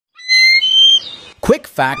Quick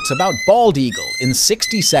facts about bald eagle in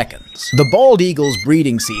 60 seconds. The bald eagle's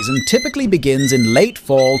breeding season typically begins in late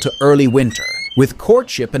fall to early winter, with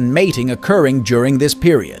courtship and mating occurring during this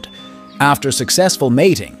period. After successful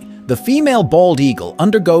mating, the female bald eagle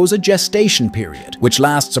undergoes a gestation period, which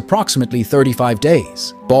lasts approximately 35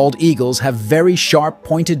 days. Bald eagles have very sharp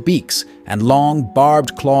pointed beaks and long,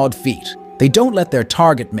 barbed clawed feet. They don't let their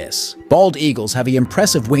target miss. Bald eagles have an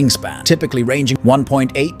impressive wingspan, typically ranging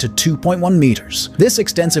 1.8 to 2.1 meters. This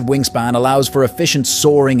extensive wingspan allows for efficient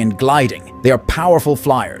soaring and gliding. They are powerful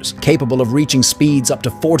flyers, capable of reaching speeds up to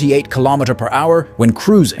 48 kilometre per hour when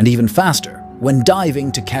cruising, and even faster when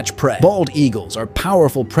diving to catch prey. Bald eagles are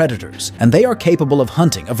powerful predators, and they are capable of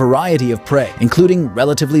hunting a variety of prey, including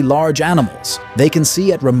relatively large animals. They can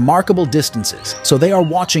see at remarkable distances, so they are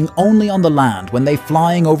watching only on the land when they're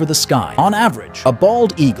flying over the sky. On average, a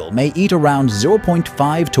bald eagle may eat around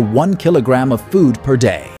 0.5 to 1 kilogram of food per day.